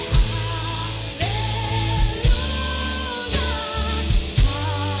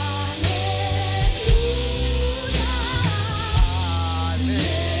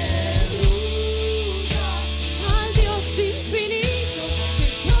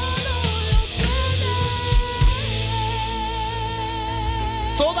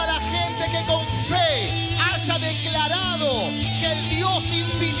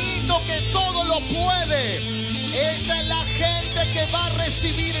puede. Esa es la gente que va a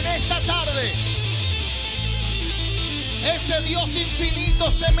recibir en esta tarde. Ese Dios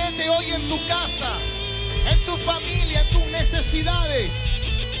infinito se mete hoy en tu casa, en tu familia, en tus necesidades.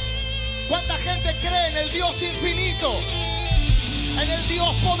 ¿Cuánta gente cree en el Dios infinito? En el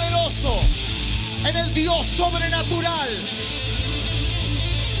Dios poderoso, en el Dios sobrenatural.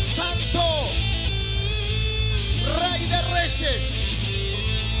 Santo, Rey de Reyes,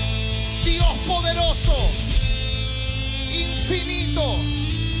 Dios poderoso, infinito,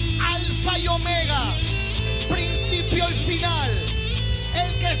 Alfa y Omega, principio y final,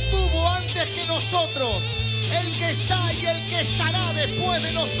 el que estuvo antes que nosotros, el que está y el que estará después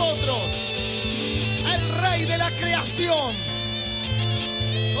de nosotros, el Rey de la creación.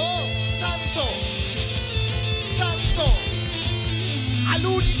 Oh, santo, santo, al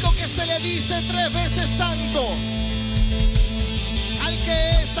único que se le dice 3 veces santo, al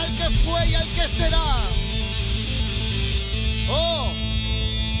que es, al que fue y al que será. Oh,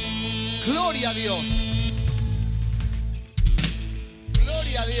 gloria a Dios.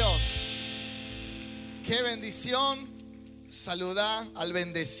 Gloria a Dios. Qué bendición. Saluda al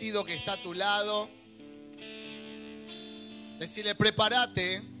bendecido que está a tu lado. Decirle,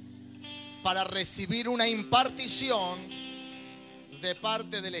 prepárate para recibir una impartición de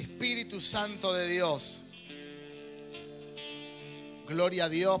parte del Espíritu Santo de Dios. Gloria a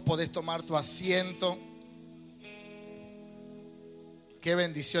Dios, podés tomar tu asiento. Qué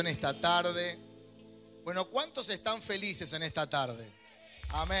bendición esta tarde. Bueno, ¿cuántos están felices en esta tarde?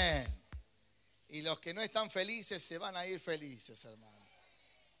 Amén. Y los que no están felices se van a ir felices, hermano.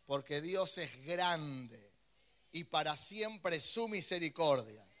 Porque Dios es grande y para siempre su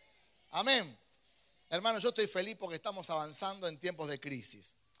misericordia. Amén. Hermano, yo estoy feliz porque estamos avanzando en tiempos de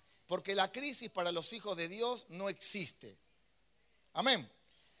crisis. Porque la crisis para los hijos de Dios no existe. Amén.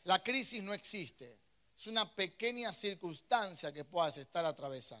 La crisis no existe. Es una pequeña circunstancia que puedas estar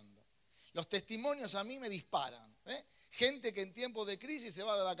atravesando. Los testimonios a mí me disparan. Gente que en tiempos de crisis se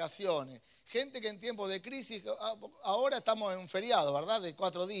va de vacaciones. Gente que en tiempos de crisis, ahora estamos en un feriado, ¿verdad? De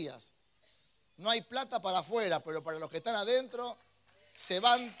 4 días. No hay plata para afuera, pero para los que están adentro, se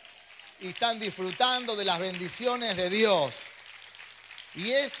van y están disfrutando de las bendiciones de Dios. Y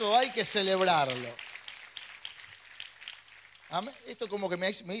eso hay que celebrarlo. Esto como que me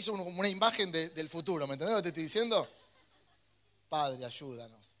hizo una imagen del futuro, ¿me entendés lo que te estoy diciendo? Padre,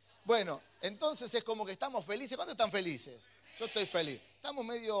 ayúdanos. Bueno, entonces es como que estamos felices. ¿Cuántos están felices? Yo estoy feliz. Estamos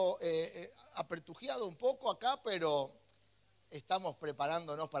medio apertujiados un poco acá, pero estamos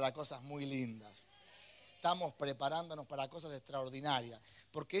preparándonos para cosas muy lindas. Estamos preparándonos para cosas extraordinarias,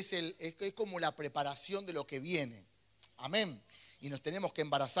 porque es como la preparación de lo que viene. Amén. Y nos tenemos que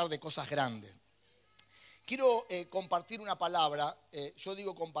embarazar de cosas grandes. Quiero compartir una palabra. Yo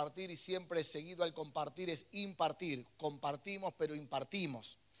digo compartir y siempre seguido al compartir es impartir. Compartimos pero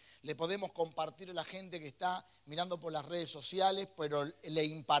impartimos. Le podemos compartir a la gente que está mirando por las redes sociales, pero le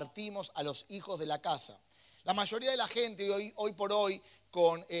impartimos a los hijos de la casa. La mayoría de la gente hoy por hoy,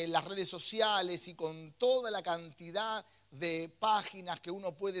 con las redes sociales y con toda la cantidad de páginas que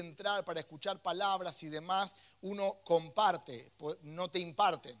uno puede entrar para escuchar palabras y demás, uno comparte, no te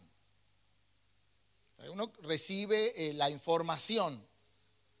imparten. Uno recibe la información,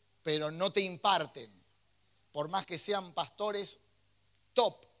 pero no te imparten. Por más que sean pastores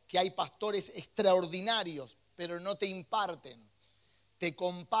top, que hay pastores extraordinarios, pero no te imparten, te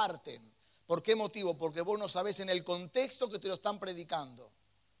comparten. ¿Por qué motivo? Porque vos no sabés en el contexto que te lo están predicando.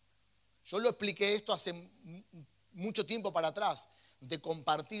 Yo lo expliqué esto hace mucho tiempo para atrás, de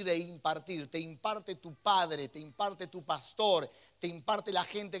compartir e impartir. Te imparte tu padre, te imparte tu pastor, te imparte la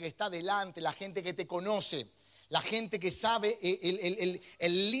gente que está delante, la gente que te conoce, la gente que sabe,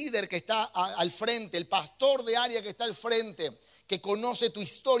 el líder que está al frente, el pastor de área que está al frente, que conoce tu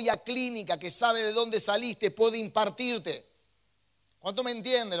historia clínica, que sabe de dónde saliste, puede impartirte. ¿Cuánto me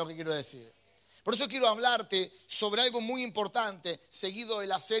entienden lo que quiero decir? Por eso quiero hablarte sobre algo muy importante, seguido de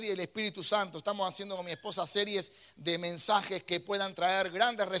la serie del Espíritu Santo. Estamos haciendo con mi esposa series de mensajes que puedan traer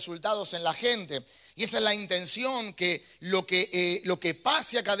grandes resultados en la gente. Y esa es la intención, que lo que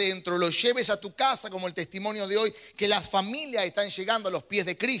pase acá adentro lo lleves a tu casa, como el testimonio de hoy, que las familias están llegando a los pies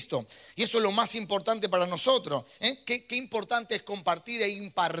de Cristo. Y eso es lo más importante para nosotros. Qué importante es compartir e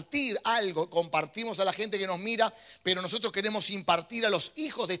impartir algo. Compartimos a la gente que nos mira, pero nosotros queremos impartir a los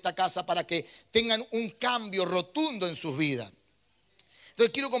hijos de esta casa para que tengan un cambio rotundo en sus vidas.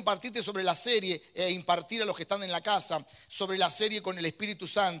 Entonces quiero compartirte sobre la serie, impartir a los que están en la casa, sobre la serie con el Espíritu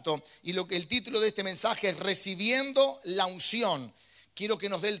Santo. Y el título de este mensaje es Recibiendo la unción. Quiero que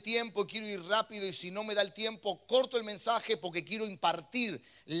nos dé el tiempo, quiero ir rápido y si no me da el tiempo, corto el mensaje porque quiero impartir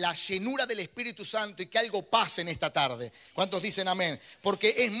la llenura del Espíritu Santo y que algo pase en esta tarde. ¿Cuántos dicen amén?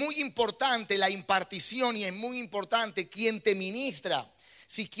 Porque es muy importante la impartición y es muy importante quien te ministra.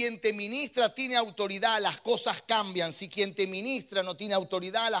 Si quien te ministra tiene autoridad, las cosas cambian. Si quien te ministra no tiene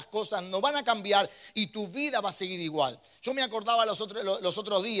autoridad, las cosas no van a cambiar y tu vida va a seguir igual. Yo me acordaba los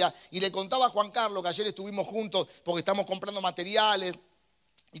otros días y le contaba a Juan Carlos que ayer estuvimos juntos porque estamos comprando materiales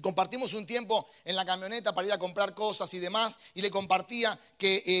y compartimos un tiempo en la camioneta para ir a comprar cosas y demás. Y le compartía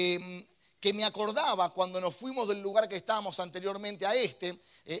que me acordaba cuando nos fuimos del lugar que estábamos anteriormente a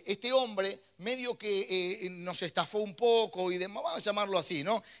este hombre medio que nos estafó un poco y demás, vamos a llamarlo así,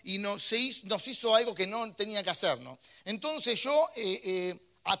 ¿no? Y nos hizo algo que no tenía que hacer, ¿no? Entonces yo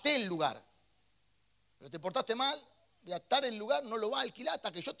até el lugar. Pero te portaste mal, de atar el lugar no lo va a alquilar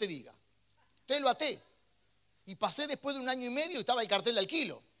hasta que yo te diga. Entonces lo até. Y pasé después de 1 año y medio y estaba el cartel de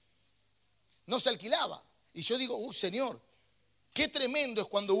alquilo. No se alquilaba. Y yo digo, Señor, qué tremendo es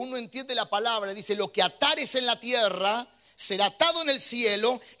cuando uno entiende la palabra. Dice, lo que atares en la tierra será atado en el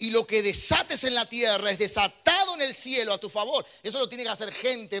cielo y lo que desates en la tierra es desatado en el cielo a tu favor. Eso lo tiene que hacer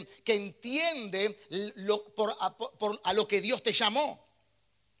gente que entiende a lo que Dios te llamó.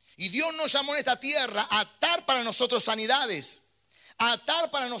 Y Dios nos llamó en esta tierra a atar para nosotros sanidades, a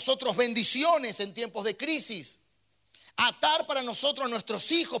atar para nosotros bendiciones en tiempos de crisis, a atar para nosotros a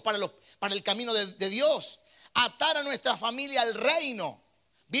nuestros hijos para el camino de Dios, a atar a nuestra familia al reino.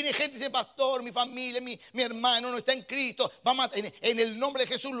 Viene gente y dice, pastor, mi familia, mi hermano no está en Cristo. Vamos en el nombre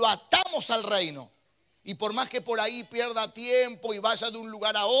de Jesús lo atamos al reino. Y por más que por ahí pierda tiempo y vaya de un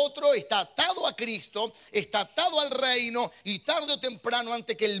lugar a otro, está atado a Cristo, está atado al reino y tarde o temprano,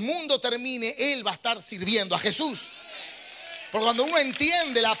 antes que el mundo termine, él va a estar sirviendo a Jesús. Porque cuando uno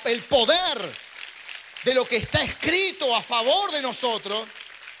entiende el poder de lo que está escrito a favor de nosotros.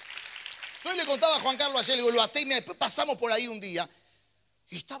 Yo le contaba a Juan Carlos ayer, le digo, lo até y después pasamos por ahí un día.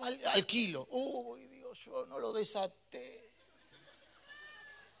 Y estaba al kilo. Uy, Dios, yo no lo desaté.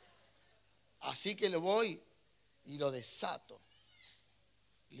 Así que lo voy y lo desato.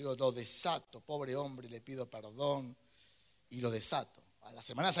 Le digo, lo desato, pobre hombre, le pido perdón y lo desato. A la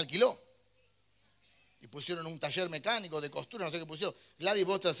semana se alquiló. Y pusieron un taller mecánico de costura, no sé qué pusieron. Gladys,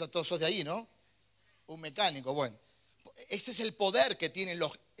 vos sos de ahí, ¿no? Un mecánico, bueno. Ese es el poder que tiene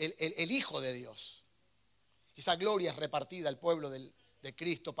el Hijo de Dios. Esa gloria es repartida al pueblo de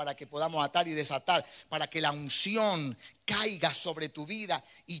Cristo para que podamos atar y desatar, para que la unción caiga sobre tu vida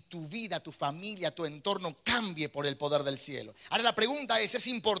y tu vida, tu familia, tu entorno cambie por el poder del cielo. Ahora la pregunta ¿es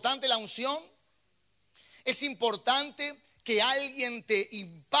importante la unción? ¿Es importante que alguien te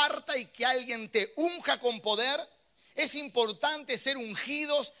imparta y que alguien te unja con poder? ¿Es importante ser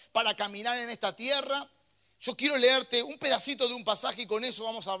ungidos para caminar en esta tierra? Yo quiero leerte un pedacito de un pasaje y con eso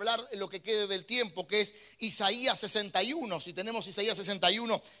vamos a hablar en lo que quede del tiempo, que es Isaías 61. Si tenemos Isaías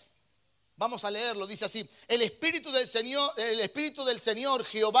 61, vamos a leerlo. Dice así: el Espíritu del Señor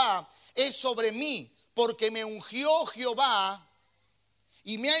Jehová es sobre mí, porque me ungió Jehová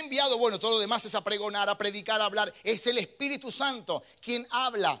y me ha enviado. Bueno, todo lo demás es a pregonar, a predicar, a hablar. Es el Espíritu Santo quien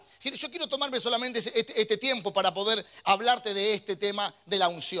habla. Yo quiero tomarme solamente este tiempo para poder hablarte de este tema de la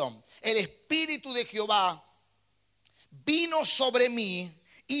unción. El Espíritu de Jehová vino sobre mí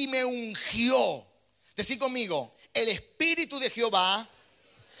y me ungió. Decí conmigo, el Espíritu de Jehová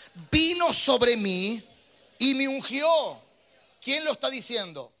vino sobre mí y me ungió. ¿Quién lo está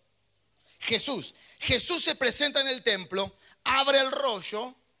diciendo? Jesús. Jesús se presenta en el templo, abre el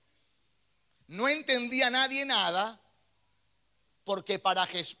rollo, no entendía nadie nada, porque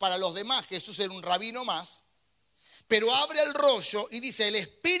para los demás Jesús era un rabino más, pero abre el rollo y dice, el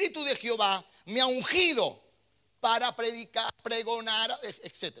Espíritu de Jehová me ha ungido para predicar, pregonar,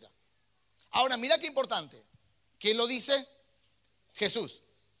 etc. Ahora, mira qué importante. ¿Quién lo dice? Jesús.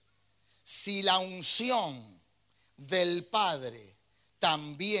 Si la unción del Padre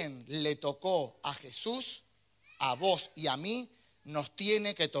también le tocó a Jesús, a vos y a mí, nos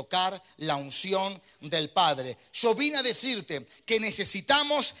tiene que tocar la unción del Padre. Yo vine a decirte que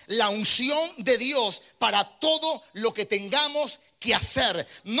necesitamos la unción de Dios para todo lo que tengamos que hacer.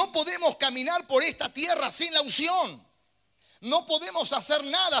 No podemos caminar por esta tierra sin la unción. No podemos hacer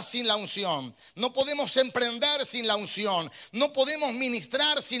nada sin la unción. No podemos emprender sin la unción. No podemos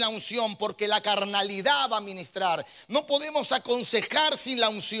ministrar sin la unción, porque la carnalidad va a ministrar. No podemos aconsejar sin la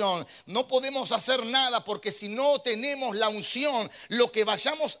unción. No podemos hacer nada, porque si no tenemos la unción, lo que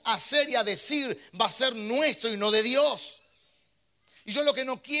vayamos a hacer y a decir va a ser nuestro y no de Dios. Y yo lo que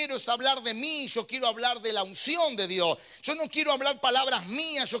no quiero es hablar de mí, yo quiero hablar de la unción de Dios. Yo no quiero hablar palabras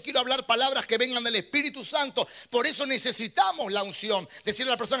mías, yo quiero hablar palabras que vengan del Espíritu Santo. Por eso necesitamos la unción.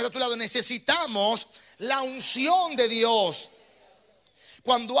 Decirle a la persona que está a tu lado, necesitamos la unción de Dios.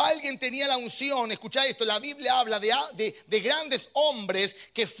 Cuando alguien tenía la unción, escuchá esto, la Biblia habla de grandes hombres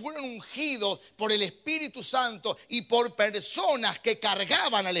que fueron ungidos por el Espíritu Santo y por personas que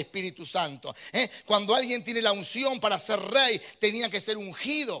cargaban al Espíritu Santo. Cuando alguien tiene la unción para ser rey, tenía que ser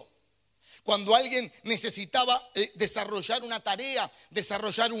ungido. Cuando alguien necesitaba desarrollar una tarea,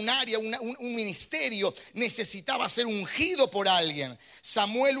 desarrollar un área, un ministerio, necesitaba ser ungido por alguien.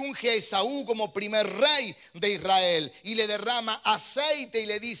 Samuel unge a Esaú como primer rey de Israel y le derrama aceite y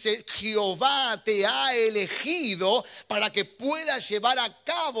le dice: Jehová te ha elegido para que puedas llevar a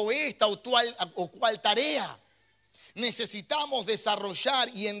cabo esta o cual tarea. Necesitamos desarrollar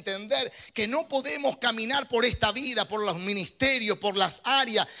y entender que no podemos caminar por esta vida, por los ministerios, por las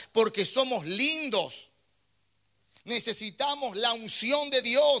áreas, porque somos lindos. Necesitamos la unción de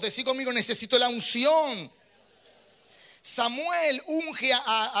Dios. Decí conmigo, necesito la unción. Samuel unge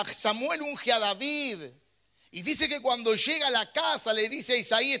a David. Y dice que cuando llega a la casa le dice a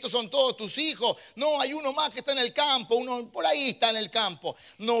Isaí: estos son todos tus hijos. No, hay uno más que está en el campo, uno por ahí está en el campo.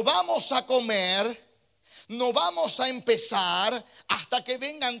 No vamos a comer. No vamos a empezar hasta que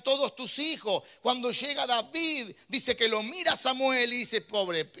vengan todos tus hijos. Cuando llega David, dice que lo mira Samuel y dice: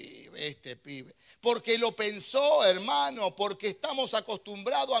 pobre pibe, este pibe. Porque lo pensó, hermano, porque estamos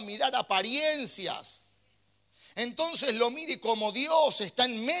acostumbrados a mirar apariencias. Entonces lo mire como Dios está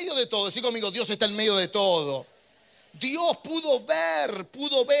en medio de todo. Decí conmigo, Dios está en medio de todo. Dios pudo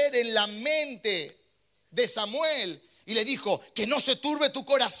ver en la mente de Samuel y le dijo: que no se turbe tu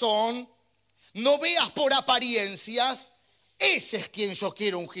corazón. No veas por apariencias, ese es quien yo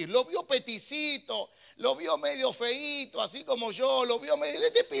quiero ungir. Lo vio peticito, lo vio medio feíto, así como yo, lo vio medio...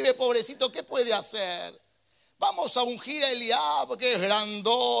 Este pibe pobrecito, ¿qué puede hacer? Vamos a ungir a Eliab, que es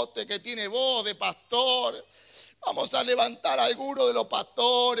grandote, que tiene voz de pastor. Vamos a levantar a alguno de los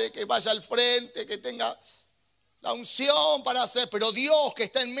pastores, que vaya al frente, que tenga la unción para hacer. Pero Dios, que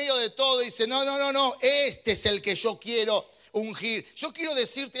está en medio de todo, dice: no, este es el que yo quiero ungir. Yo quiero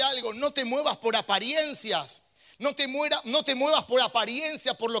decirte algo: no te muevas por apariencias. No te muevas por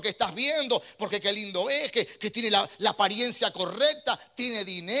apariencia, por lo que estás viendo, porque qué lindo es, que tiene la apariencia correcta, tiene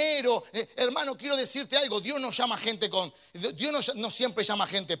dinero. Hermano, quiero decirte algo: Dios no llama gente Dios no siempre llama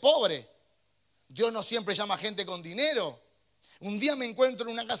gente pobre. Dios no siempre llama gente con dinero. Un día me encuentro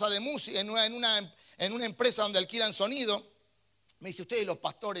en una casa de música, en una empresa donde alquilan sonido. Me dice: ustedes los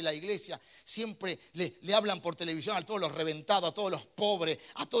pastores, la iglesia, siempre le hablan por televisión a todos los reventados, a todos los pobres,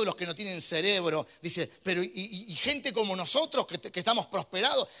 a todos los que no tienen cerebro. Dice: pero y gente como nosotros que estamos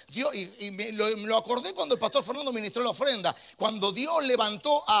prosperados. Dios, me lo acordé cuando el pastor Fernando ministró la ofrenda. Cuando Dios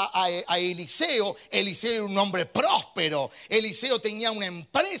levantó a Eliseo, Eliseo era un hombre próspero. Eliseo tenía una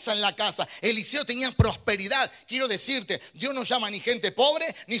empresa en la casa. Eliseo tenía prosperidad. Quiero decirte, Dios no llama ni gente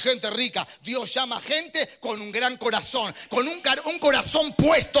pobre ni gente rica. Dios llama gente con un gran corazón, con un corazón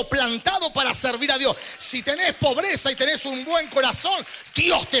puesto, plantado para servir a Dios. Si tenés pobreza y tenés un buen corazón,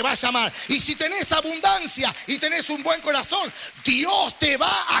 Dios te va a llamar. Y si tenés abundancia y tenés un buen corazón, Dios te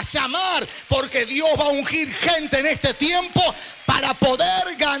va a llamar, porque Dios va a ungir gente en este tiempo para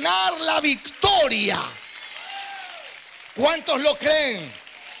poder ganar la victoria. ¿Cuántos lo creen?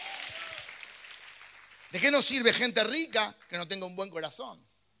 ¿De qué nos sirve gente rica que no tenga un buen corazón?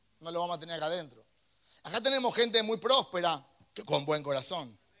 No lo vamos a tener acá adentro. Acá tenemos gente muy próspera con buen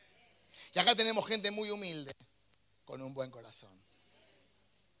corazón. Y acá tenemos gente muy humilde con un buen corazón.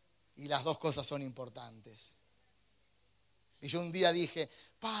 Y las dos cosas son importantes. Y yo un día dije: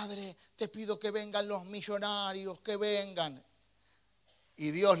 Padre, te pido que vengan los millonarios, que vengan.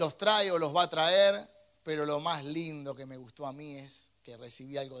 Y Dios los trae o los va a traer. Pero lo más lindo que me gustó a mí es que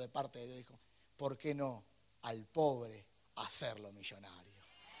recibí algo de parte de Dios. Dijo: ¿por qué no al pobre hacerlo millonario?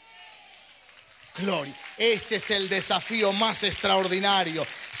 Gloria. Ese es el desafío más extraordinario.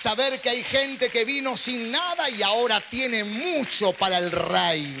 Saber que hay gente que vino sin nada y ahora tiene mucho para el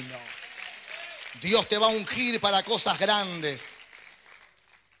reino. Dios te va a ungir para cosas grandes.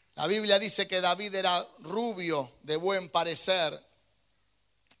 La Biblia dice que David era rubio, de buen parecer,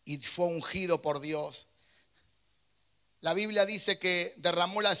 y fue ungido por Dios. La Biblia dice que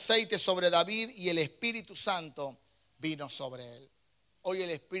derramó el aceite sobre David y el Espíritu Santo vino sobre él. Hoy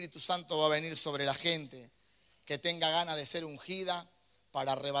el Espíritu Santo va a venir sobre la gente que tenga ganas de ser ungida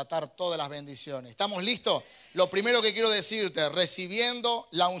para arrebatar todas las bendiciones. ¿Estamos listos? Lo primero que quiero decirte: recibiendo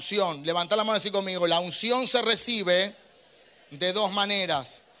la unción. Levanta la mano así conmigo. La unción se recibe de dos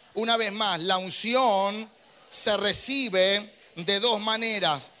maneras. Una vez más, la unción se recibe de dos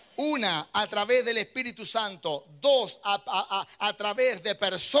maneras. Una, a través del Espíritu Santo. Dos, a través de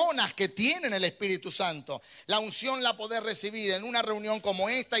personas que tienen el Espíritu Santo. La unción la podés recibir en una reunión como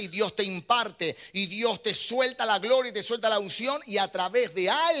esta y Dios te imparte y Dios te suelta la gloria y te suelta la unción, y a través de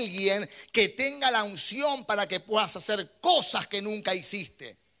alguien que tenga la unción para que puedas hacer cosas que nunca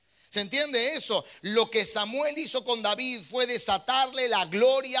hiciste. ¿Se entiende eso? Lo que Samuel hizo con David fue desatarle la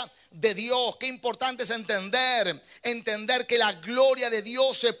gloria de Dios. Qué importante es entender que la gloria de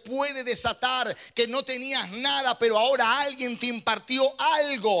Dios se puede desatar, que no tenías nada, pero ahora alguien te impartió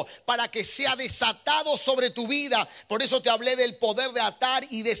algo para que sea desatado sobre tu vida. Por eso te hablé del poder de atar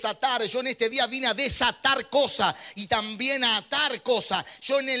y desatar. Yo en este día vine a desatar cosas y también a atar cosas.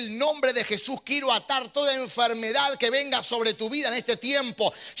 Yo en el nombre de Jesús quiero atar toda enfermedad que venga sobre tu vida en este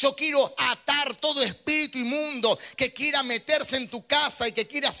tiempo. Yo quiero atar todo espíritu inmundo que quiera meterse en tu casa y que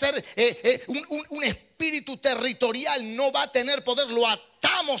quiera hacer un espíritu territorial. No va a tener poder. Lo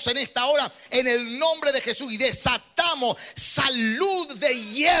atamos en esta hora en el nombre de Jesús y desatamos salud de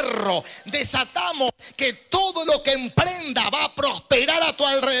hierro. Desatamos que todo lo que emprenda va a prosperar a tu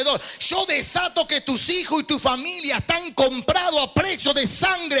alrededor. Yo desato que tus hijos y tu familia están comprados a precio de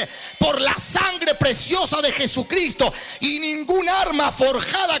sangre por la sangre preciosa de Jesucristo, y ningún arma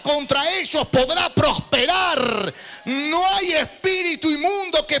forjada contra ellos podrá prosperar. No hay espíritu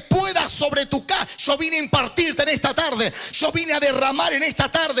inmundo que pueda sobre tu casa. Yo vine a impartirte en esta tarde. Yo vine a derramar en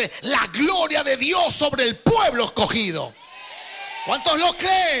esta tarde la gloria de Dios sobre el pueblo escogido. ¿Cuántos lo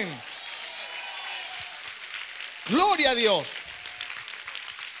creen? Gloria a Dios.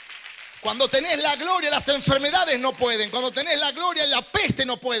 Cuando tenés la gloria, las enfermedades no pueden. Cuando tenés la gloria, la peste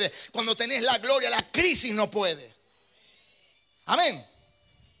no puede. Cuando tenés la gloria, la crisis no puede. Amén.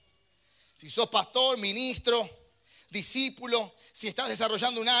 Si sos pastor, ministro, discípulo, si estás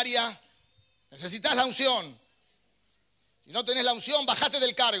desarrollando un área, necesitas la unción. Si no tenés la unción, bajate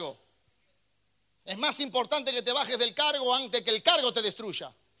del cargo. Es más importante que te bajes del cargo antes que el cargo te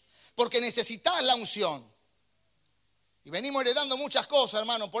destruya. Porque necesitas la unción. Y venimos heredando muchas cosas,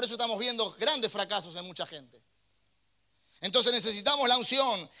 hermano. Por eso estamos viendo grandes fracasos en mucha gente. Entonces necesitamos la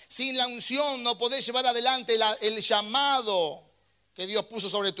unción. Sin la unción no podés llevar adelante el llamado que Dios puso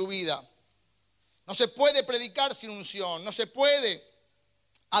sobre tu vida. No se puede predicar sin unción. No se puede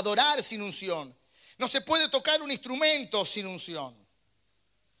adorar sin unción. No se puede tocar un instrumento sin unción.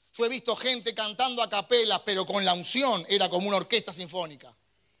 Yo he visto gente cantando a capela, pero con la unción era como una orquesta sinfónica.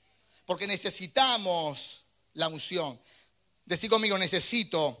 Porque necesitamos la unción. Decí conmigo,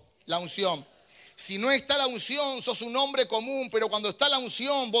 necesito la unción. Si no está la unción, sos un hombre común, pero cuando está la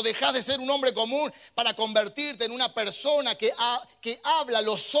unción, vos dejás de ser un hombre común para convertirte en una persona que habla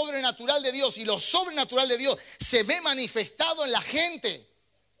lo sobrenatural de Dios, y lo sobrenatural de Dios se ve manifestado en la gente.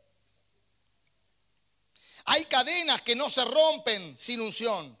 Hay cadenas que no se rompen sin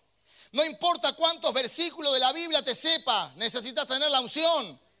unción. No importa cuántos versículos de la Biblia te sepa, necesitas tener la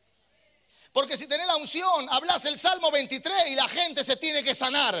unción. Porque si tenés la unción, hablas el Salmo 23 y la gente se tiene que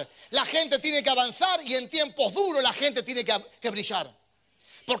sanar. La gente tiene que avanzar, y en tiempos duros la gente tiene que brillar.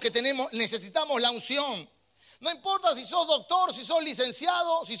 Porque necesitamos la unción. No importa si sos doctor, si sos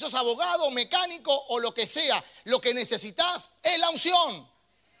licenciado, si sos abogado, mecánico o lo que sea. Lo que necesitas es la unción.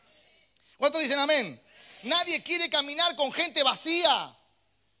 ¿Cuántos dicen amén? Nadie quiere caminar con gente vacía.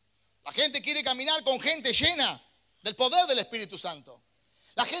 La gente quiere caminar con gente llena del poder del Espíritu Santo.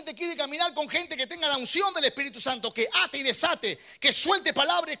 La gente quiere caminar con gente que tenga la unción del Espíritu Santo, que ate y desate, que suelte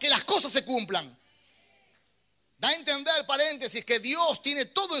palabras, que las cosas se cumplan. Da a entender, paréntesis, que Dios tiene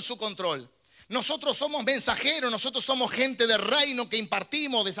todo en su control. Nosotros somos mensajeros, nosotros somos gente de reino que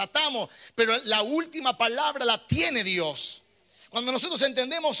impartimos, desatamos, pero la última palabra la tiene Dios. Cuando nosotros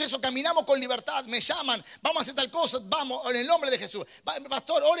entendemos eso, caminamos con libertad. Me llaman, vamos a hacer tal cosa, vamos, en el nombre de Jesús.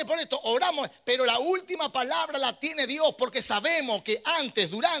 Pastor, ore por esto, oramos. Pero la última palabra la tiene Dios, porque sabemos que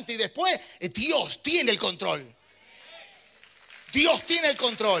antes, durante y después, Dios tiene el control. Dios tiene el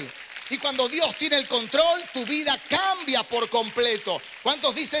control. Y cuando Dios tiene el control, tu vida cambia por completo.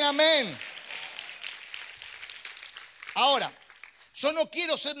 ¿Cuántos dicen amén? Ahora, yo no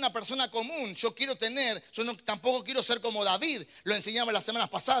quiero ser una persona común. Tampoco quiero ser como David. Lo enseñaba las semanas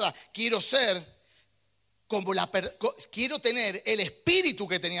pasadas. Quiero tener el espíritu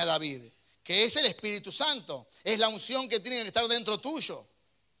que tenía David, que es el Espíritu Santo. Es la unción que tiene que estar dentro tuyo.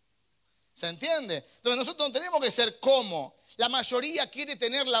 ¿Se entiende? Entonces nosotros no tenemos que ser como. La mayoría quiere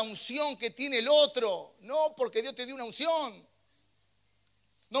tener la unción que tiene el otro. No, porque Dios te dio una unción.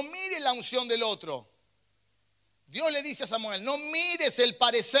 No mires la unción del otro. Dios le dice a Samuel, no mires el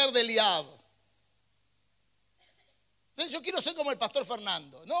parecer de Eliab. Yo quiero ser como el pastor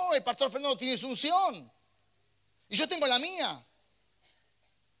Fernando. No, el pastor Fernando tiene su unción. Y yo tengo la mía.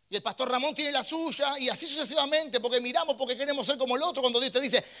 Y el pastor Ramón tiene la suya. Y así sucesivamente, porque miramos, porque queremos ser como el otro. Cuando Dios te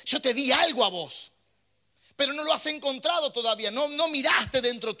dice, yo te di algo a vos, pero no lo has encontrado todavía. No miraste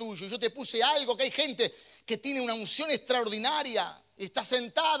dentro tuyo. Yo te puse algo, que hay gente que tiene una unción extraordinaria. Está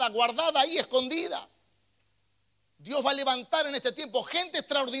sentada, guardada ahí, escondida. Dios va a levantar en este tiempo gente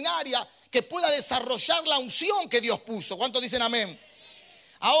extraordinaria que pueda desarrollar la unción que Dios puso. ¿Cuántos dicen amén?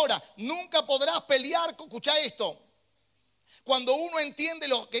 Ahora, nunca podrás pelear, escucha esto. Cuando uno entiende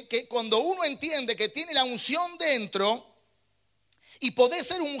cuando uno entiende que tiene la unción dentro y podés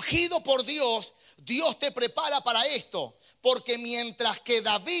ser ungido por Dios, Dios te prepara para esto. Porque mientras que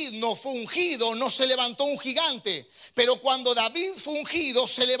David no fue ungido, no se levantó un gigante. Pero cuando David fue ungido,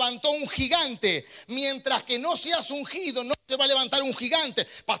 se levantó un gigante. Mientras que no seas ungido, no se va a levantar un gigante.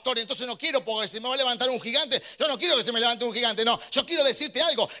 Pastor, entonces no quiero, porque se me va a levantar un gigante. Yo no quiero que se me levante un gigante, no. Yo quiero decirte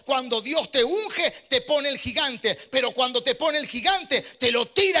algo. Cuando Dios te unge, te pone el gigante. Pero cuando te pone el gigante, te lo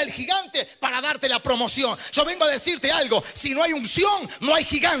tira el gigante para darte la promoción. Yo vengo a decirte algo. Si no hay unción, no hay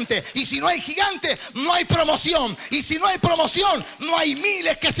gigante. Y si no hay gigante, no hay promoción. Y si no hay promoción, no hay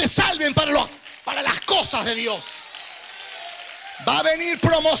miles que se salven para las cosas de Dios. Va a venir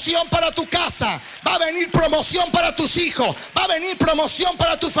promoción para tu casa. Va a venir promoción para tus hijos. Va a venir promoción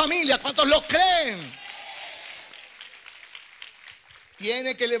para tu familia. ¿Cuántos lo creen?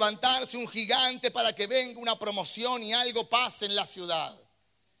 Tiene que levantarse un gigante para que venga una promoción y algo pase en la ciudad.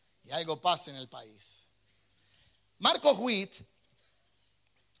 Y algo pase en el país. Marcos Witt,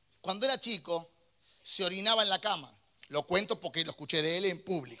 cuando era chico, se orinaba en la cama. Lo cuento porque lo escuché de él en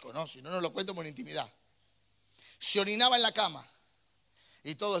público, ¿no? Si no, no lo cuento por intimidad. Se orinaba en la cama.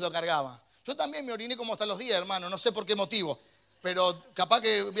 Y todos lo cargaban. Yo también me oriné como hasta los días, hermano. No sé por qué motivo. Pero capaz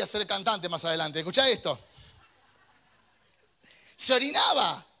que voy a ser cantante más adelante. Escuchá esto. Se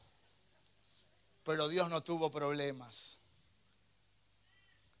orinaba. Pero Dios no tuvo problemas.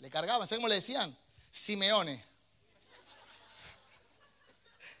 Le cargaban. ¿Sabes cómo le decían? Simeone.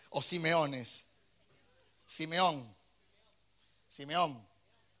 O Simeones. Simeón.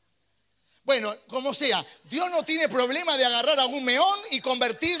 Bueno, como sea, Dios no tiene problema de agarrar a un meón y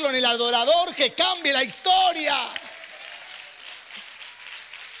convertirlo en el adorador que cambie la historia.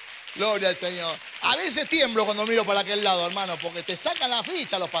 Gloria al Señor. A veces tiemblo cuando miro para aquel lado, hermano, porque te sacan la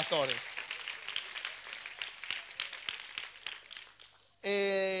ficha los pastores.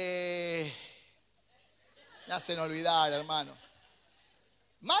 Me hacen olvidar, hermano.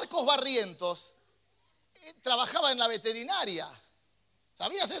 Marcos Barrientos trabajaba en la veterinaria.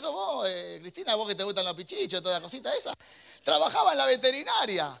 ¿Sabías eso vos, Cristina? Vos que te gustan los pichichos, toda la cosita esa. Trabajaba en la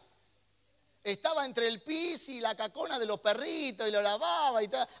veterinaria. Estaba entre el pis y la cacona de los perritos y lo lavaba y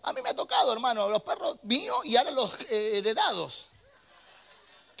tal. A mí me ha tocado, hermano, los perros míos y ahora los heredados.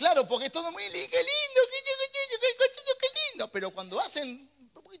 Claro, porque es todo muy lindo, qué lindo. Pero cuando hacen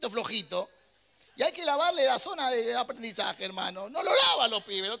un poquito flojito y hay que lavarle la zona de aprendizaje, hermano, no lo lavan los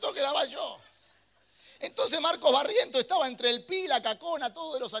pibes, lo tengo que lavar yo. Entonces Marcos Barrientos estaba entre el pi, la cacona,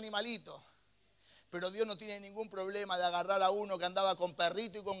 todos los animalitos. Pero Dios no tiene ningún problema de agarrar a uno que andaba con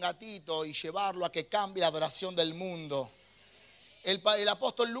perrito y con gatito y llevarlo a que cambie la adoración del mundo. El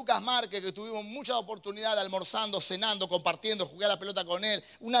apóstol Lucas Márquez, que tuvimos muchas oportunidades almorzando, cenando, compartiendo, jugué a la pelota con él.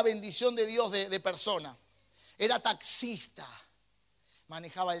 Una bendición de Dios de persona. Era taxista.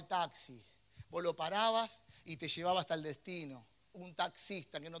 Manejaba el taxi. Vos lo parabas y te llevaba hasta el destino. Un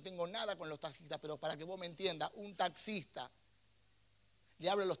taxista, que no tengo nada con los taxistas, pero para que vos me entiendas, un taxista. Le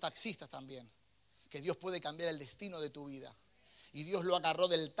hablo a los taxistas también. Que Dios puede cambiar el destino de tu vida. Y Dios lo agarró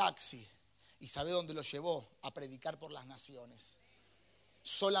del taxi. ¿Y sabe dónde lo llevó? A predicar por las naciones.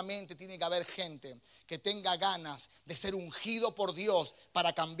 Solamente tiene que haber gente que tenga ganas de ser ungido por Dios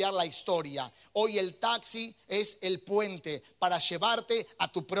para cambiar la historia. Hoy el taxi es el puente para llevarte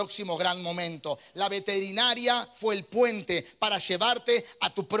a tu próximo gran momento. La veterinaria fue el puente para llevarte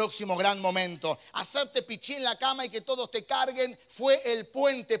a tu próximo gran momento. Hacerte pichí en la cama y que todos te carguen fue el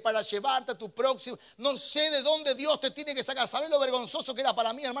puente para llevarte a tu próximo. No sé de dónde Dios te tiene que sacar. ¿Sabes lo vergonzoso que era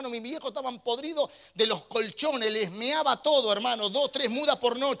para mí, hermano? Mis viejos estaban podridos de los colchones. Les meaba todo, hermano. 2, 3 mudas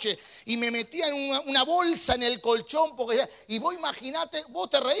por noche. Y me metían una bolsa en el colchón. Y vos imaginate, vos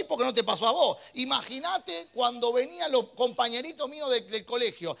te reís porque no te pasó a vos. Imaginate cuando venían los compañeritos míos del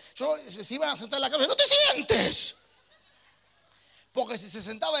colegio. Se iban a sentar en la cama. ¡No te sientes! Porque si se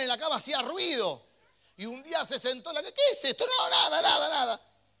sentaban en la cama hacía ruido. Y un día se sentó en la cama. ¿Qué es esto? No, nada.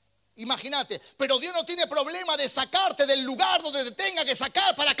 Imagínate, pero Dios no tiene problema de sacarte del lugar donde te tenga que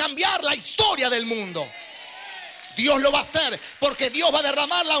sacar para cambiar la historia del mundo. Dios lo va a hacer porque Dios va a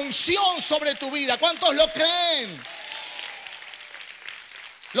derramar la unción sobre tu vida. ¿Cuántos lo creen?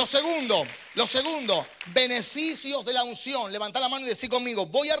 Lo segundo, Lo segundo, beneficios de la unción. Levanta la mano y decí conmigo,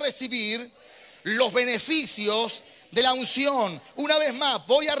 voy a recibir los beneficios de la unción. Una vez más,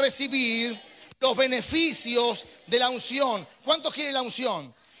 voy a recibir los beneficios de la unción. ¿Cuántos quieren la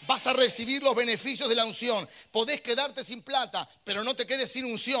unción? Vas a recibir los beneficios de la unción. Podés quedarte sin plata, pero no te quedes sin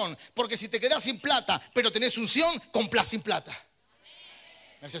unción. Porque si te quedás sin plata, pero tenés unción, comprás sin plata.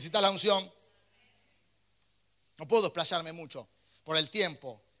 ¿Necesitas la unción? No puedo explayarme mucho por el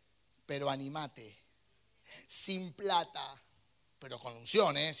tiempo, pero animate. Sin plata, pero con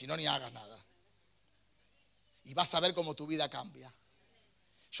unción, si no, ni hagas nada. Y vas a ver cómo tu vida cambia.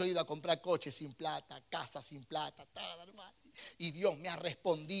 Yo he ido a comprar coches sin plata, casas sin plata, y Dios me ha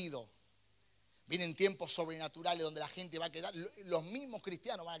respondido. Vienen tiempos sobrenaturales donde la gente va a quedar, los mismos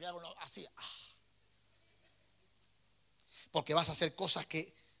cristianos van a quedar así. Porque vas a hacer cosas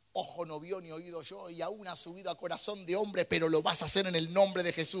que ojo no vio ni oído yo, y aún ha subido a corazón de hombre, pero lo vas a hacer en el nombre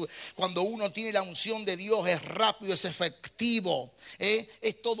de Jesús. Cuando uno tiene la unción de Dios, es rápido, es efectivo.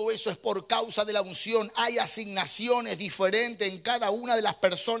 Todo eso es por causa de la unción. Hay asignaciones diferentes en cada una de las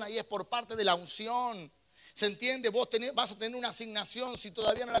personas y es por parte de la unción. ¿Se entiende? Vos vas a tener una asignación. Si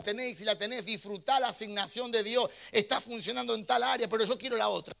todavía no la tenéis, si la tenés, disfrutá la asignación de Dios. Está funcionando en tal área, pero yo quiero la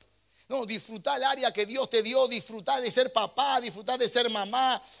otra. No, disfrutá el área que Dios te dio, disfrutá de ser papá, disfrutá de ser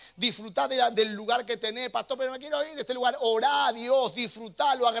mamá, disfrutá del lugar que tenés. Pastor, pero me quiero ir de este lugar. Orá a Dios,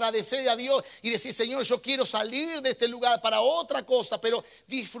 disfrutalo, agradecé a Dios y decir, Señor, yo quiero salir de este lugar para otra cosa, pero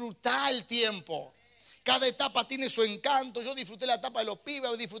disfrutá el tiempo. Cada etapa tiene su encanto. Yo disfruté la etapa de los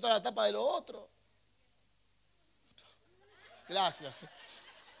pibes, disfruté la etapa de los otros. Gracias.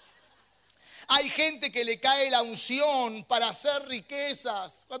 Hay gente que le cae la unción para hacer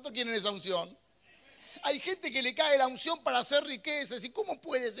riquezas. ¿Cuántos quieren esa unción? Hay gente que le cae la unción para hacer riquezas. ¿Y cómo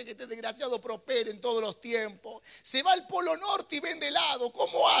puede ser que este desgraciado prospere en todos los tiempos? Se va al Polo Norte y vende helado.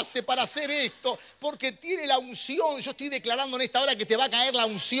 ¿Cómo hace para hacer esto? Porque tiene la unción. Yo estoy declarando en esta hora que te va a caer la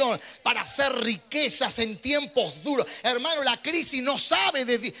unción para hacer riquezas en tiempos duros. Hermano, la crisis no sabe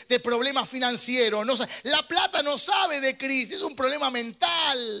de problemas financieros. La plata no sabe de crisis. Es un problema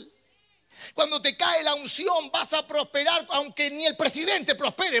mental. Cuando te cae la unción vas a prosperar, aunque ni el presidente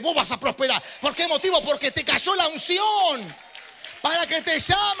prospere, vos vas a prosperar. ¿Por qué motivo? Porque te cayó la unción para que te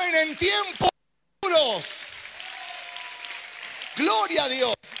llamen en tiempos duros. Gloria a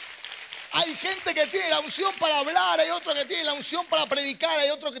Dios. Hay gente que tiene la unción para hablar, hay otro que tiene la unción para predicar, hay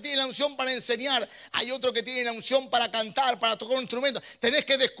otro que tiene la unción para enseñar, hay otro que tiene la unción para cantar, para tocar un instrumento. Tenés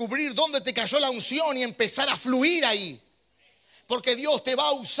que descubrir dónde te cayó la unción y empezar a fluir ahí. Porque Dios te va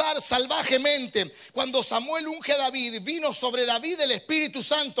a usar salvajemente. Cuando Samuel unge a David, vino sobre David el Espíritu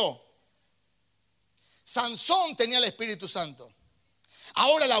Santo. Sansón tenía el Espíritu Santo.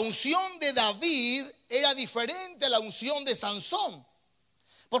 Ahora la unción de David era diferente a la unción de Sansón.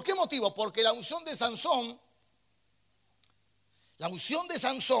 ¿Por qué motivo? Porque la unción de Sansón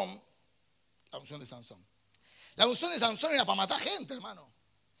era para matar gente, hermano.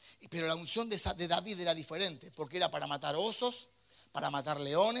 Pero la unción de David era diferente, porque era para matar osos, para matar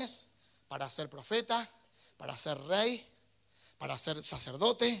leones, para ser profeta, para ser rey, para ser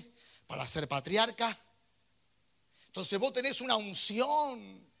sacerdote, para ser patriarca. Entonces vos tenés una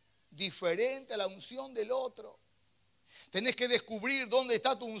unción diferente a la unción del otro. Tenés que descubrir dónde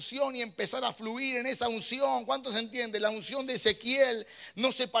está tu unción y empezar a fluir en esa unción. ¿Cuántos entienden? La unción de Ezequiel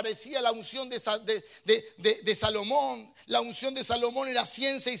no se parecía a la unción de Salomón. La unción de Salomón era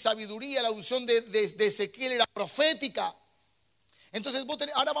ciencia y sabiduría. La unción de Ezequiel era profética. Entonces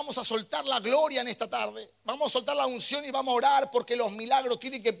ahora vamos a soltar la gloria en esta tarde. Vamos a soltar la unción y vamos a orar porque los milagros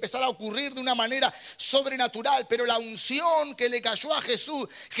tienen que empezar a ocurrir de una manera sobrenatural. Pero la unción que le cayó a Jesús,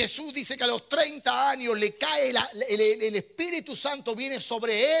 Jesús dice que a los 30 años le cae el Espíritu Santo viene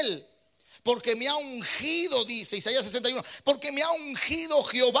sobre él. Porque me ha ungido, dice Isaías 61, porque me ha ungido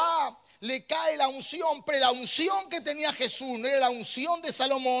Jehová. Le cae la unción, pero la unción que tenía Jesús no era la unción de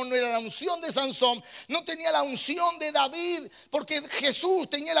Salomón, no era la unción de Sansón, no tenía la unción de David, porque Jesús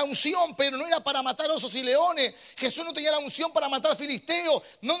tenía la unción, pero no era para matar osos y leones. Jesús no tenía la unción para matar filisteos.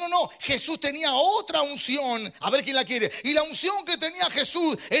 No, Jesús tenía otra unción. A ver quién la quiere. Y la unción que tenía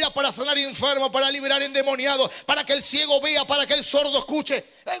Jesús era para sanar enfermos, para liberar endemoniados, para que el ciego vea, para que el sordo escuche,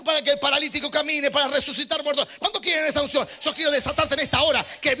 para que el paralítico camine, para resucitar muertos. ¿Cuánto quieren esa unción? Yo quiero desatarte en esta hora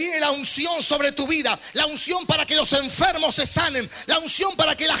que viene la unción sobre tu vida, la unción para que los enfermos se sanen, la unción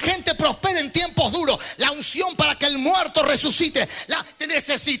para que la gente prospere en tiempos duros, la unción para que el muerto resucite.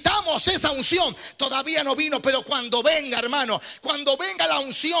 Necesitamos esa unción. Todavía no vino, pero cuando venga, hermano, cuando venga la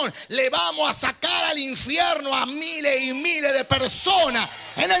unción, le vamos a sacar al infierno a miles y miles de personas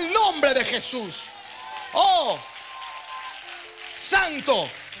en el nombre de Jesús. Oh, santo.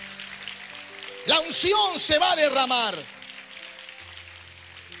 La unción se va a derramar.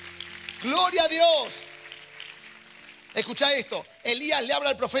 Gloria a Dios. Escucha esto. Elías le habla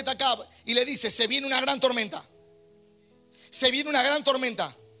al profeta Acab y le dice: se viene una gran tormenta. Se viene una gran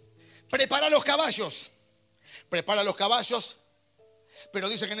tormenta. Prepara los caballos. Prepara los caballos. Pero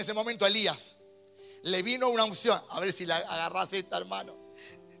dice que en ese momento a Elías le vino una unción. A ver si la agarrás esta, hermano.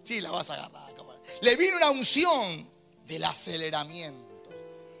 Sí, la vas a agarrar. Le vino una unción del aceleramiento.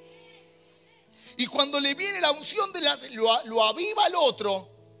 Y cuando le viene la unción lo aviva al otro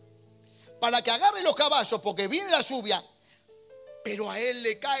para que agarre los caballos, porque viene la lluvia. Pero a él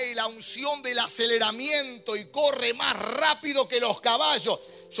le cae la unción del aceleramiento y corre más rápido que los caballos.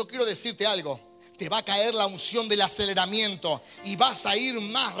 Yo quiero decirte algo. Te va a caer la unción del aceleramiento y vas a ir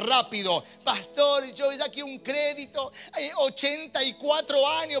más rápido. Pastor, yo ya quiero un crédito, 84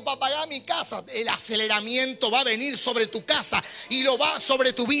 años para pagar mi casa. El aceleramiento va a venir sobre tu casa y lo va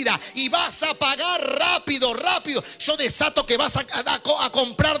sobre tu vida. Y vas a pagar rápido, rápido. Yo desato que vas a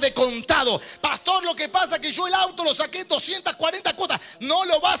comprar de contado. Pastor, lo que pasa es que yo el auto lo saqué en 240 cuotas. No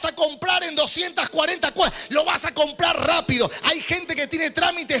lo vas a comprar en 240 cuotas. Lo vas a comprar rápido. Hay gente que tiene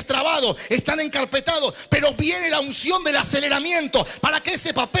trámites trabados. Están encarpetados. Pero viene la unción del aceleramiento para que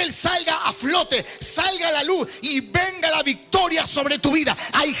ese papel salga a flote, salga a la luz y venga la victoria sobre tu vida.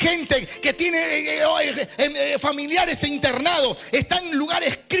 Hay gente que tiene familiares internados, están en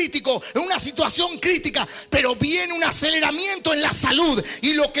lugares críticos, en una situación crítica, pero viene un aceleramiento en la salud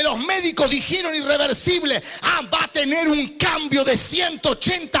y lo que los médicos dijeron irreversible, va a tener un cambio de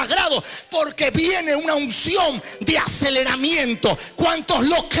 180 grados porque viene una unción de aceleramiento. ¿Cuántos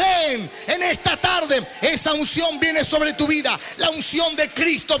lo creen en esta tarde? Esa unción viene sobre tu vida. La unción de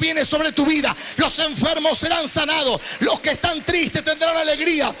Cristo viene sobre tu vida. Los enfermos serán sanados. Los que están tristes tendrán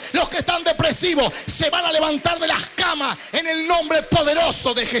alegría. Los que están depresivos se van a levantar de las camas en el nombre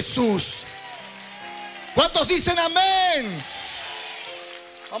poderoso de Jesús. ¿Cuántos dicen amén?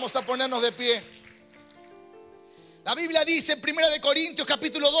 Vamos a ponernos de pie. La Biblia dice en 1 Corintios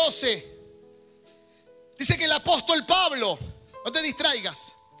capítulo 12, dice que el apóstol Pablo, no te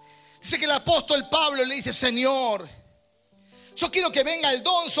distraigas, dice que el apóstol Pablo le dice: Señor, yo quiero que venga el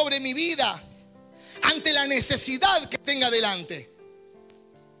don sobre mi vida ante la necesidad que tenga delante.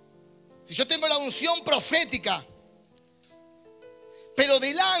 Si yo tengo la unción profética, pero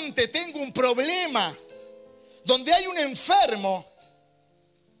delante tengo un problema donde hay un enfermo,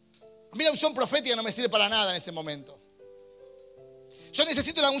 a mí la unción profética no me sirve para nada en ese momento. Yo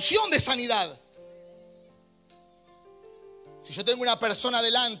necesito la unción de sanidad. Si yo tengo una persona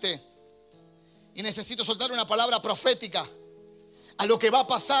delante y necesito soltar una palabra profética a lo que va a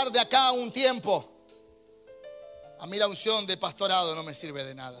pasar de acá a un tiempo, a mí la unción de pastorado no me sirve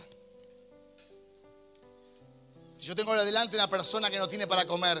de nada. Si yo tengo delante una persona que no tiene para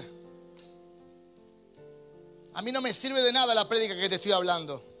comer, a mí no me sirve de nada la prédica que te estoy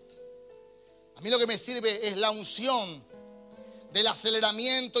hablando. A mí lo que me sirve es la unción del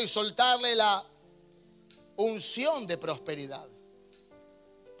aceleramiento y soltarle la unción de prosperidad.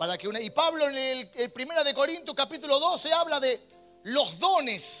 Y Pablo en el 1 Corintios capítulo 12 habla de los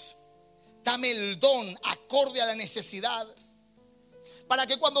dones. Dame el don acorde a la necesidad, para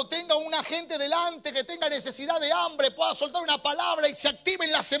que cuando tenga una gente delante que tenga necesidad de hambre, pueda soltar una palabra y se active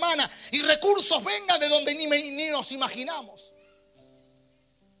en la semana y recursos vengan de donde ni nos imaginamos.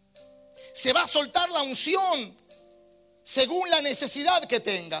 Se va a soltar la unción según la necesidad que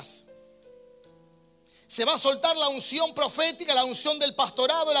tengas. Se va a soltar la unción profética, la unción del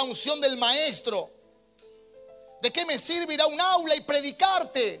pastorado, la unción del maestro. ¿De qué me sirve ir a un aula y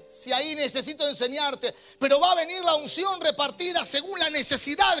predicarte si ahí necesito enseñarte? Pero va a venir la unción repartida según la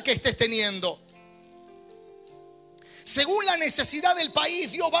necesidad que estés teniendo. Según la necesidad del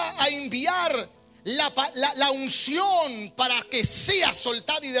país, Dios va a enviar la unción para que sea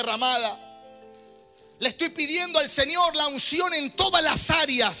soltada y derramada. Le estoy pidiendo al Señor la unción en todas las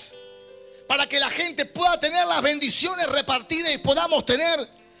áreas, para que la gente pueda tener las bendiciones repartidas y podamos tener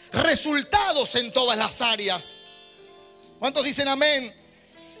resultados en todas las áreas. ¿Cuántos dicen amén?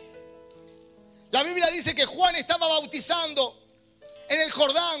 La Biblia dice que Juan estaba bautizando en el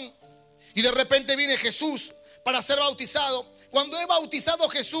Jordán y de repente viene Jesús para ser bautizado. Cuando es bautizado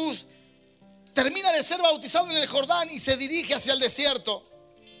Jesús, termina de ser bautizado en el Jordán y se dirige hacia el desierto.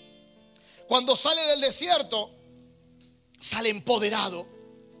 Cuando sale del desierto, sale empoderado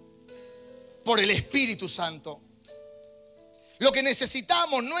por el Espíritu Santo. Lo que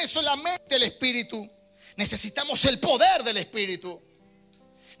necesitamos no es solamente el Espíritu, necesitamos el poder del Espíritu.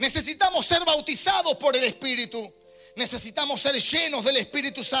 Necesitamos ser bautizados por el Espíritu. Necesitamos ser llenos del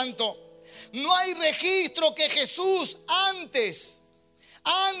Espíritu Santo. No hay registro que Jesús antes,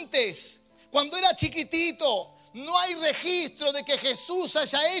 Cuando era chiquitito, no hay registro de que Jesús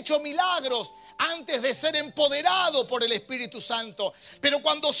haya hecho milagros antes de ser empoderado por el Espíritu Santo. Pero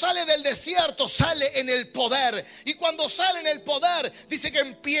cuando sale del desierto, sale en el poder. Y cuando sale en el poder, dice que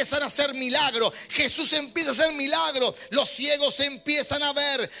empiezan a hacer milagros. Jesús empieza a hacer milagros. Los ciegos empiezan a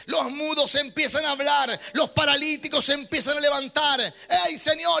ver. Los mudos empiezan a hablar. Los paralíticos se empiezan a levantar. ¡Ey,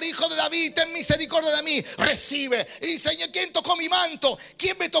 Señor, Hijo de David, ten misericordia de mí! Recibe. Y Señor, ¿quién tocó mi manto?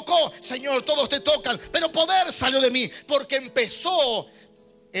 ¿Quién me tocó? Señor, todos te tocan. Pero poder salió de mí porque empezó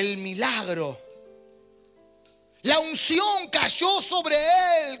el milagro. La unción cayó sobre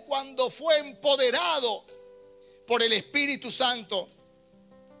él cuando fue empoderado por el Espíritu Santo.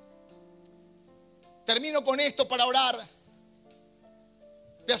 Termino con esto para orar.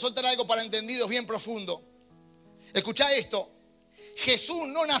 Voy a soltar algo para entendidos bien profundo. Escuchá esto. Jesús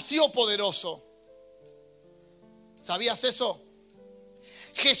no nació poderoso. ¿Sabías eso?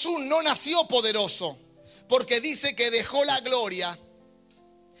 Jesús no nació poderoso porque dice que dejó la gloria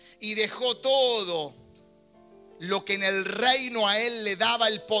y dejó todo lo que en el reino a él le daba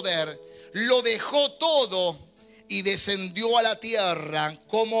el poder, lo dejó todo y descendió a la tierra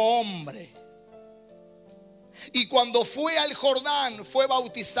como hombre. Y cuando fue al Jordán, fue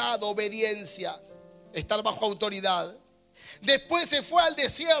bautizado, obediencia, estar bajo autoridad. Después se fue al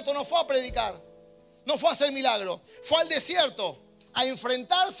desierto, no fue a predicar, no fue a hacer milagros, fue al desierto a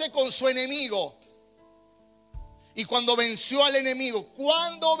enfrentarse con su enemigo. Y cuando venció al enemigo,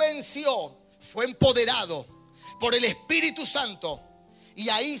 cuando venció, fue empoderado por el Espíritu Santo. Y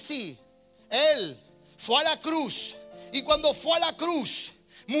ahí sí, él fue a la cruz. Y cuando fue a la cruz,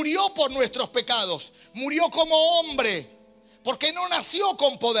 murió por nuestros pecados. Murió como hombre, porque no nació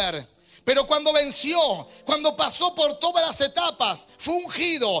con poder. Pero cuando venció, cuando pasó por todas las etapas, fue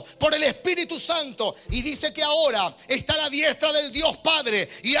ungido por el Espíritu Santo. Y dice que ahora está a la diestra del Dios Padre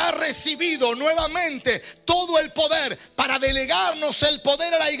y ha recibido nuevamente todo el poder para delegarnos el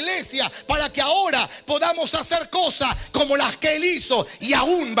poder a la iglesia, para que ahora podamos hacer cosas como las que Él hizo y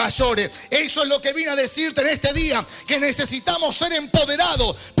aún mayores. Eso es lo que vine a decirte en este día, que necesitamos ser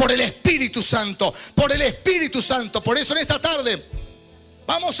empoderados por el Espíritu Santo, por el Espíritu Santo. Por eso en esta tarde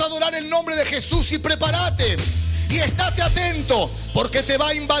vamos a adorar el nombre de Jesús y prepárate y estate atento, porque te va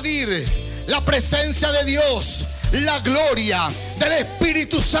a invadir la presencia de Dios, la gloria del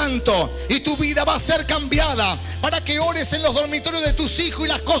Espíritu Santo, y tu vida va a ser cambiada para que ores en los dormitorios de tus hijos y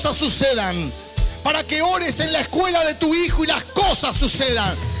las cosas sucedan, para que ores en la escuela de tu hijo y las cosas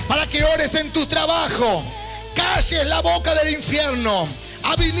sucedan, para que ores en tu trabajo, calles la boca del infierno,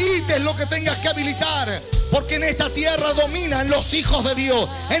 habilites lo que tengas que habilitar. Porque en esta tierra dominan los hijos de Dios.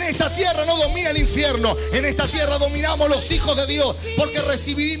 En esta tierra no domina el infierno. En esta tierra dominamos los hijos de Dios. Porque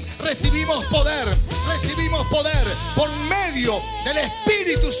recibimos poder. Recibimos poder por medio del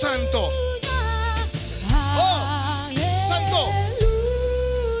Espíritu Santo. ¡Oh! ¡Santo!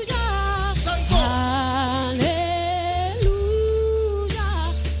 ¡Santo! Aleluya,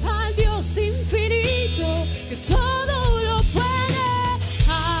 al Dios infinito que todo lo puede.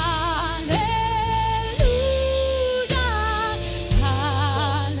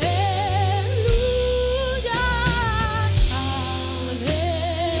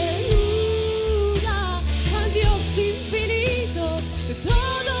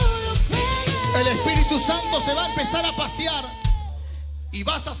 El Espíritu Santo se va a empezar a pasear y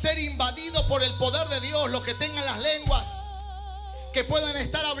vas a ser invadido por el poder de Dios. Los que tengan las lenguas, que puedan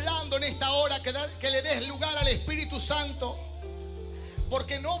estar hablando en esta hora, que le des lugar al Espíritu Santo,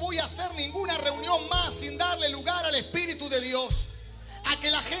 porque no voy a hacer ninguna reunión más sin darle lugar al Espíritu de Dios, a que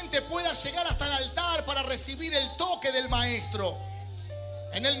la gente pueda llegar hasta el altar para recibir el toque del Maestro.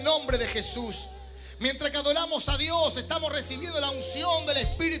 En el nombre de Jesús, mientras que adoramos a Dios, estamos recibiendo la unción del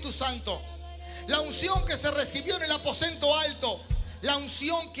Espíritu Santo. La unción que se recibió en el aposento alto. La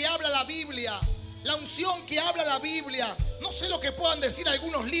unción que habla la Biblia. La unción que habla la Biblia. No sé lo que puedan decir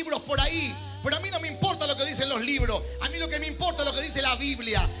algunos libros por ahí, pero a mí no me importa lo que dicen los libros. A mí lo que me importa es lo que dice la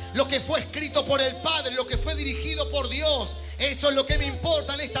Biblia. Lo que fue escrito por el Padre, lo que fue dirigido por Dios. Eso es lo que me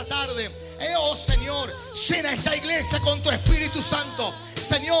importa en esta tarde. Oh Señor, llena esta iglesia con tu Espíritu Santo.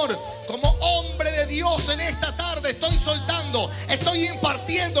 Señor, como hombre de Dios en esta tarde estoy soltando, estoy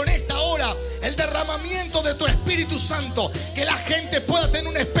impartiendo en esta hora el derramamiento de tu Espíritu Santo. Que la gente pueda tener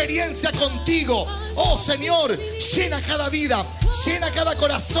una experiencia contigo. Oh Señor, llena cada vida, llena cada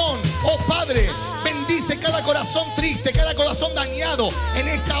corazón. Oh Padre, bendice cada corazón triste, cada corazón dañado en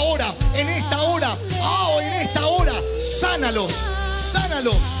esta hora, en esta hora. Oh, en esta hora, sánalos,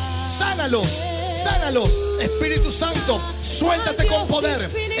 sánalos, sánalos, sánalos. Espíritu Santo, suéltate con poder.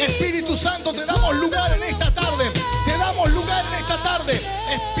 Espíritu Santo, te damos lugar en esta tarde. Te damos lugar en esta tarde.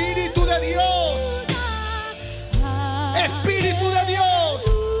 Espíritu de Dios.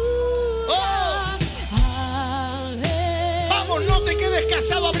 quedes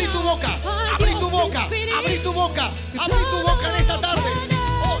callado, abrí tu boca. Abrí tu boca, abrí tu boca, abrí tu boca en esta tarde.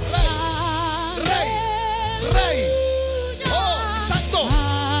 Oh, Rey, Rey, Rey. Oh, Santo.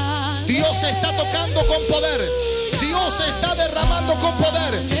 Dios está tocando con poder. Dios está derramando con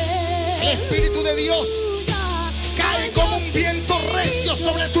poder. El Espíritu de Dios cae como un viento recio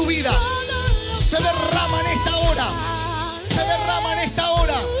sobre tu vida. Se derrama en esta hora. Se derrama en esta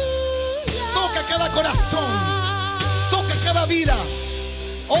hora. Toca cada corazón. Toca cada vida.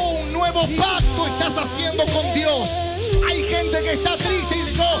 Oh, un nuevo pacto estás haciendo con Dios. Hay gente que está triste y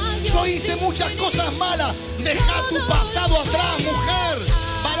dice, yo hice muchas cosas malas. Deja tu pasado atrás, mujer,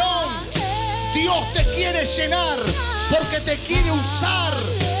 varón. Dios te quiere llenar porque te quiere usar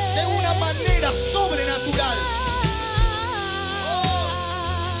de una manera sobrenatural. Oh,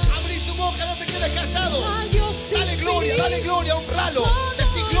 abrí tu boca, no te quedes callado. Dale gloria, honralo.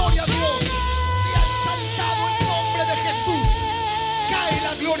 Decí gloria a Dios. Sea exaltado el nombre de Jesús. Cae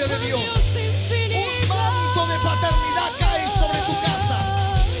la gloria de Dios. Un manto de paternidad cae sobre tu casa.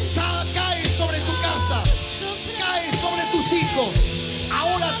 Cae sobre tu casa. Cae sobre tus hijos.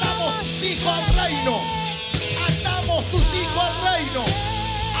 Ahora atamos tus hijos al reino. Atamos tus hijos al reino.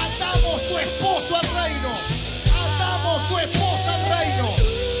 Atamos tu esposo al reino. Atamos tu esposa al reino.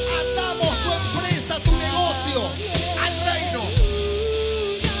 Atamos tu empresa, tu negocio al reino.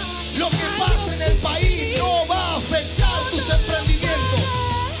 Lo que pasa en el país no va a afectar tus emprendimientos.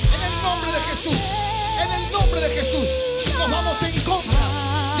 En el nombre de Jesús. En el nombre de Jesús. Nos vamos en contra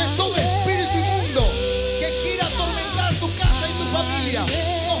de todo espíritu inmundo que quiera atormentar tu casa y tu familia.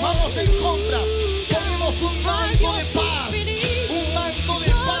 Nos vamos en contra. Ponemos un manto de paz. Un manto de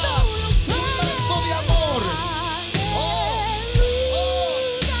paz. Un manto de amor.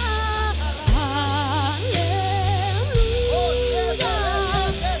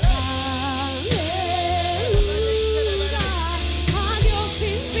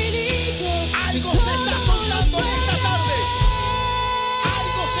 Algo se está soltando en esta tarde.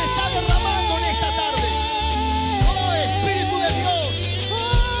 Algo se está derramando en esta tarde. Oh, Espíritu de Dios.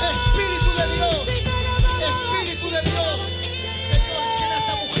 Espíritu de Dios. Espíritu de Dios. Señor, llena a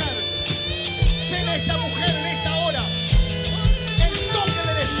esta mujer. Llena a esta mujer en esta hora. El toque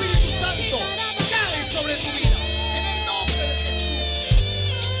del Espíritu Santo cae sobre tu vida. En el nombre de Jesús.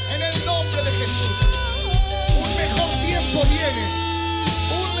 En el nombre de Jesús. Un mejor tiempo viene.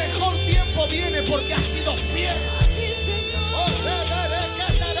 Un mejor tiempo viene porque has sido fiel. Oh,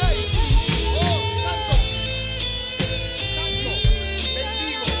 oh, Santo. Santo.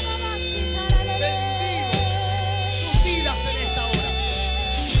 Bendigo. Bendigo sus vidas en esta hora.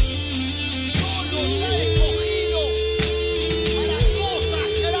 Dios los ha escogido para cosas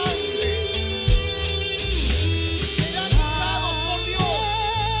grandes. Serán usados por Dios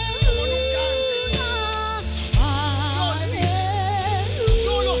como nunca antes. Dios le dice,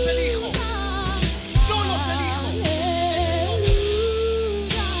 yo los elijo. Yo los elijo.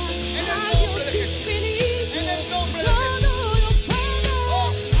 En el nombre de Jesús. En el nombre de Jesús.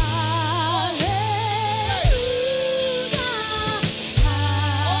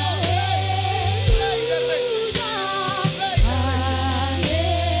 Oh, Rey de Reyes. Rey de Reyes.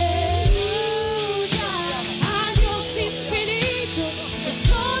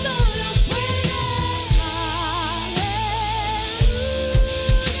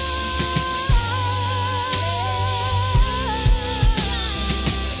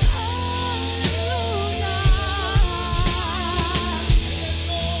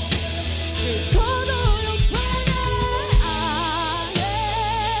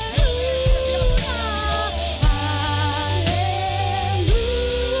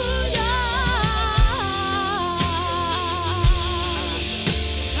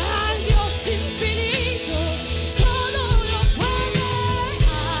 Te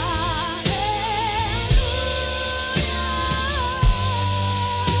amamos, Dios.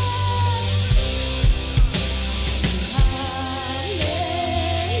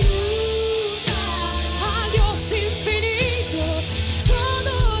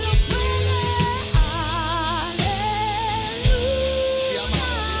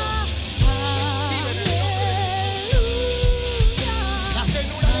 Recibe en el nombre de Jesús. La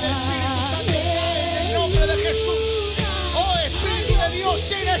llenura del Espíritu Santo cae en el nombre de Jesús. Oh, Espíritu de Dios,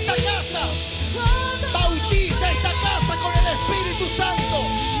 llena esta casa. Bautiza esta casa con el Espíritu Santo.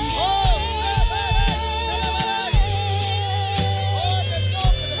 Oh, en el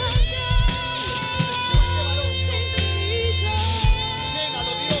nombre de Jesús.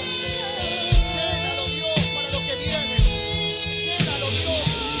 Llénalo, Dios. Llénalo, Dios, para lo que viene. Llénalo, Dios.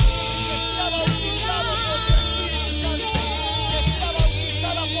 Que sea bautizado por tu Espíritu Santo. Que sea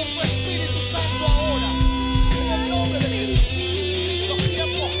bautizada por tu Espíritu Santo ahora. En el nombre de Jesús.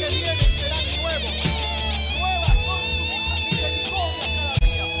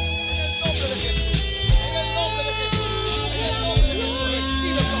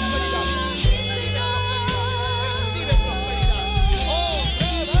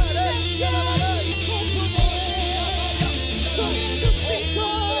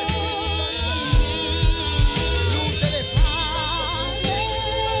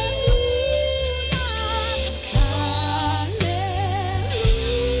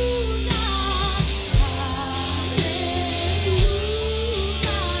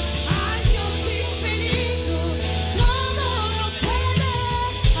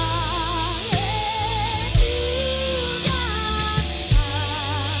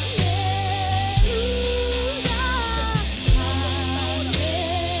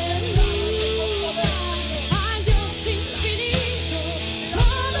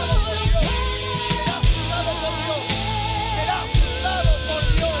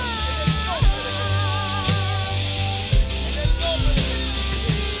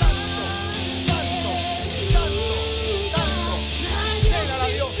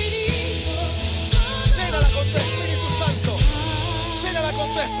 Llena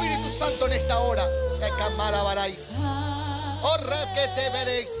con tu Espíritu Santo en esta hora. Oh, que te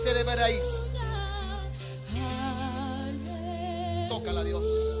veréis, se veréis. Tócala, Dios.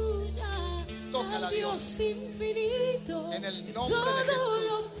 Tócala, Dios. En el nombre de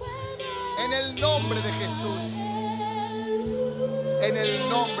Jesús. En el nombre de Jesús. En el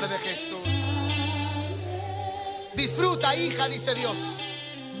nombre de Jesús. Disfruta, hija, dice Dios.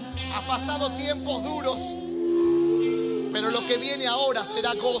 Has pasado tiempos duros, pero lo que viene ahora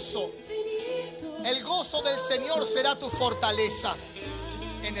será gozo. El gozo del Señor será tu fortaleza.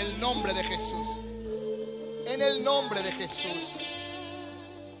 En el nombre de Jesús. En el nombre de Jesús.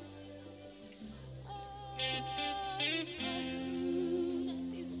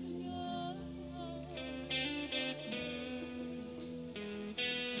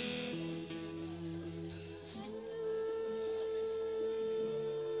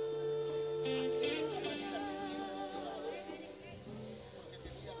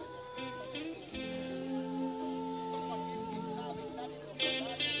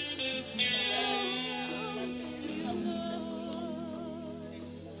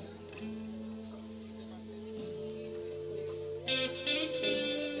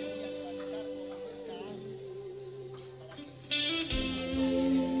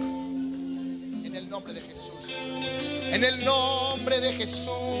 En el nombre de Jesús.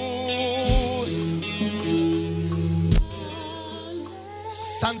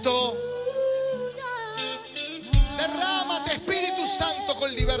 Santo, derrámate, Espíritu Santo,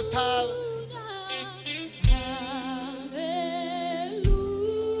 con libertad.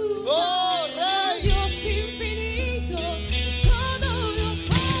 Oh, Rey. Dios infinito, todo lo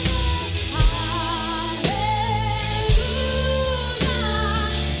puede.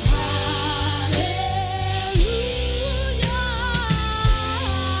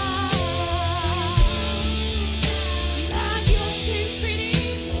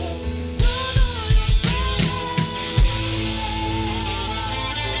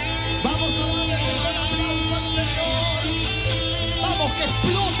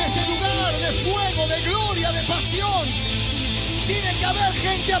 Explote este lugar de fuego, de gloria, de pasión. Tiene que haber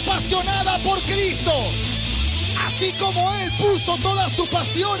gente apasionada por Cristo. Así como Él puso toda su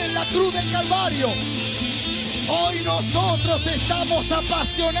pasión en la cruz del Calvario, hoy nosotros estamos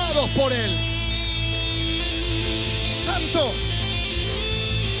apasionados por Él. Santo.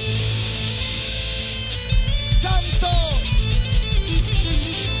 Santo.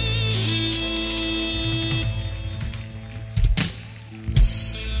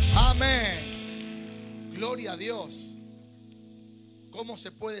 Amén. Gloria a Dios. ¿Cómo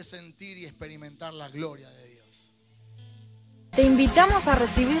se puede sentir y experimentar la gloria de Dios? Te invitamos a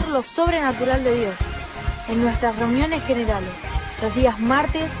recibir lo sobrenatural de Dios en nuestras reuniones generales, los días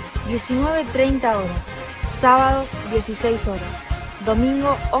martes 19:30 horas, sábados 16 horas,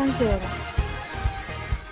 domingo 11 horas.